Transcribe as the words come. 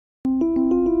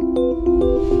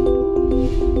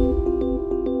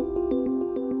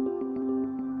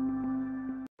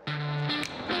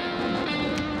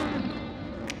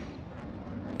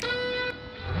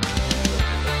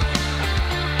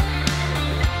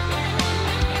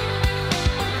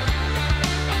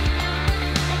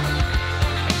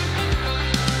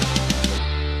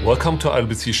Welcome to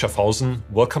IWC Schaffhausen.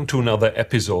 Welcome to another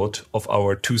episode of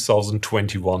our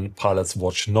 2021 Pilot's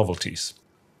Watch Novelties.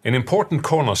 An important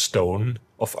cornerstone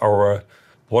of our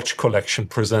watch collection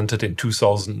presented in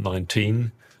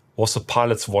 2019 was the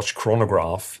Pilot's Watch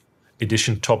Chronograph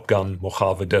edition Top Gun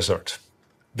Mojave Desert.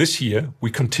 This year, we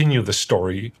continue the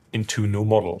story in two new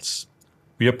models.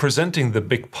 We are presenting the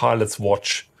big Pilot's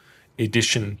Watch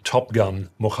edition Top Gun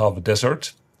Mojave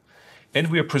Desert, and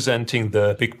we are presenting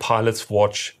the big Pilot's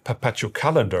Watch Perpetual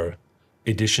Calendar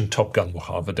edition Top Gun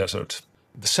Mojave Desert.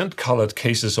 The scent-colored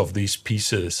cases of these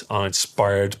pieces are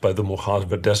inspired by the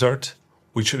Mojave Desert,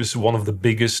 which is one of the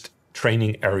biggest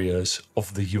training areas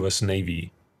of the US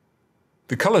Navy.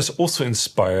 The color is also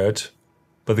inspired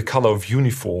by the color of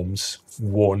uniforms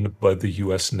worn by the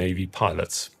US Navy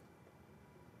pilots.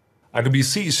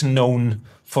 IWC is known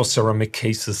for ceramic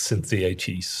cases since the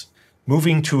 80s.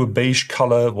 Moving to a beige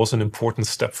color was an important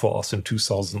step for us in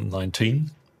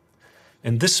 2019.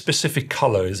 And this specific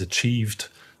color is achieved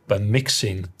by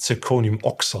mixing zirconium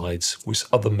oxides with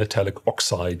other metallic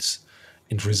oxides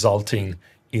and resulting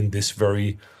in this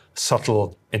very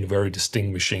subtle and very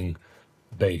distinguishing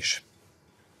beige.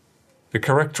 The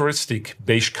characteristic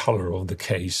beige color of the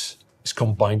case is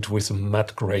combined with a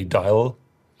matte gray dial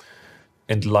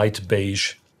and light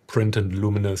beige print and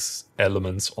luminous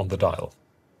elements on the dial.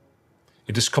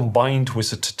 It is combined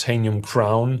with a titanium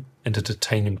crown and a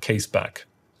titanium caseback,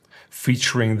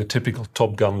 featuring the typical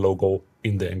Top Gun logo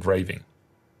in the engraving.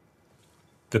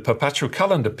 The Perpetual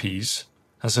Calendar piece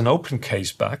has an open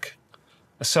caseback,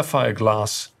 a sapphire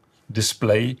glass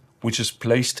display which is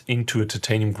placed into a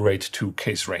titanium grade 2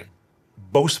 case ring.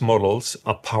 Both models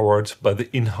are powered by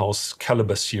the in-house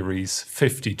Caliber Series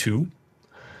 52,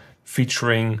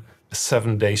 featuring a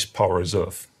 7 days power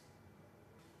reserve.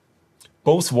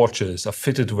 Both watches are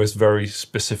fitted with very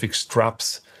specific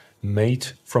straps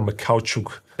made from a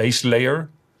caoutchouc base layer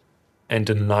and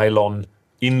a nylon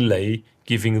inlay,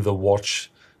 giving the watch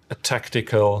a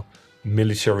tactical,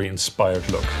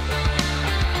 military-inspired look.